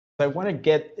I want to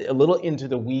get a little into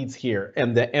the weeds here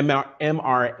and the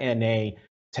mRNA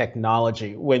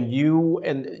technology. When you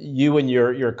and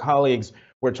your colleagues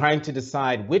were trying to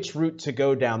decide which route to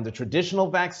go down, the traditional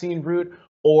vaccine route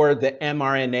or the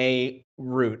mRNA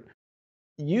route,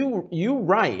 you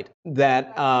write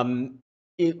that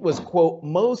it was, quote,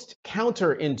 most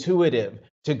counterintuitive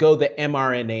to go the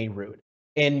mRNA route,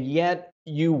 and yet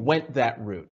you went that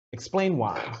route. Explain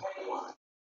why.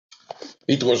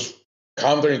 It was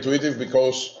counterintuitive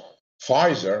because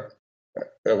Pfizer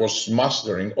was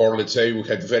mastering, or let's say we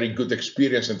had very good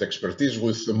experience and expertise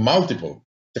with multiple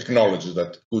technologies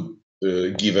that could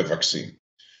give a vaccine.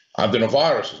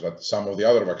 Adenoviruses, that some of the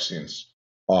other vaccines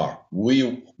are.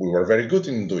 We were very good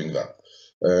in doing that.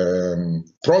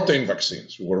 Protein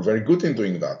vaccines, we were very good in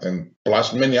doing that, and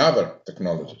plus many other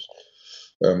technologies.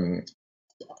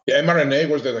 mRNA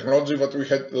was the technology that we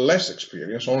had less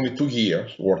experience, only 2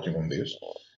 years working on this.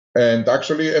 And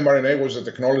actually, mRNA was a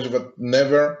technology that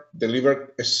never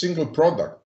delivered a single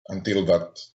product until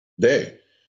that day.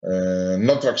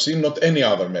 Not vaccine, not any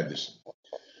other medicine.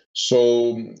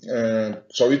 So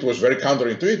it was very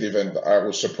counterintuitive, and I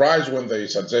was surprised when they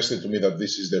suggested to me that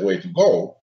this is the way to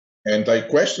go. And I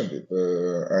questioned it,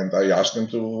 and I asked them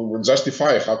to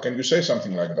justify, how can you say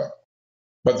something like that?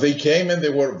 But they came and they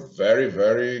were very,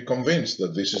 very convinced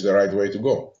that this is the right way to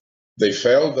go. They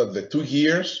felt that the 2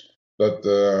 years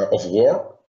of work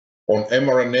on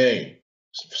mRNA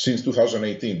since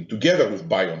 2018, together with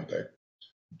BioNTech,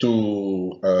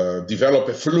 to develop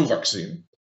a flu vaccine,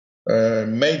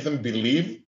 made them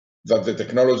believe that the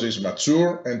technology is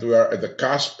mature and we are at the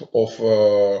cusp of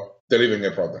delivering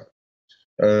a product.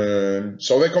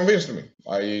 So they convinced me.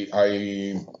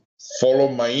 I follow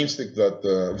my instinct that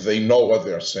they know what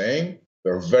they are saying.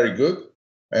 They're very good.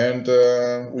 And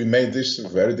we made this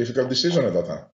very difficult decision at that time.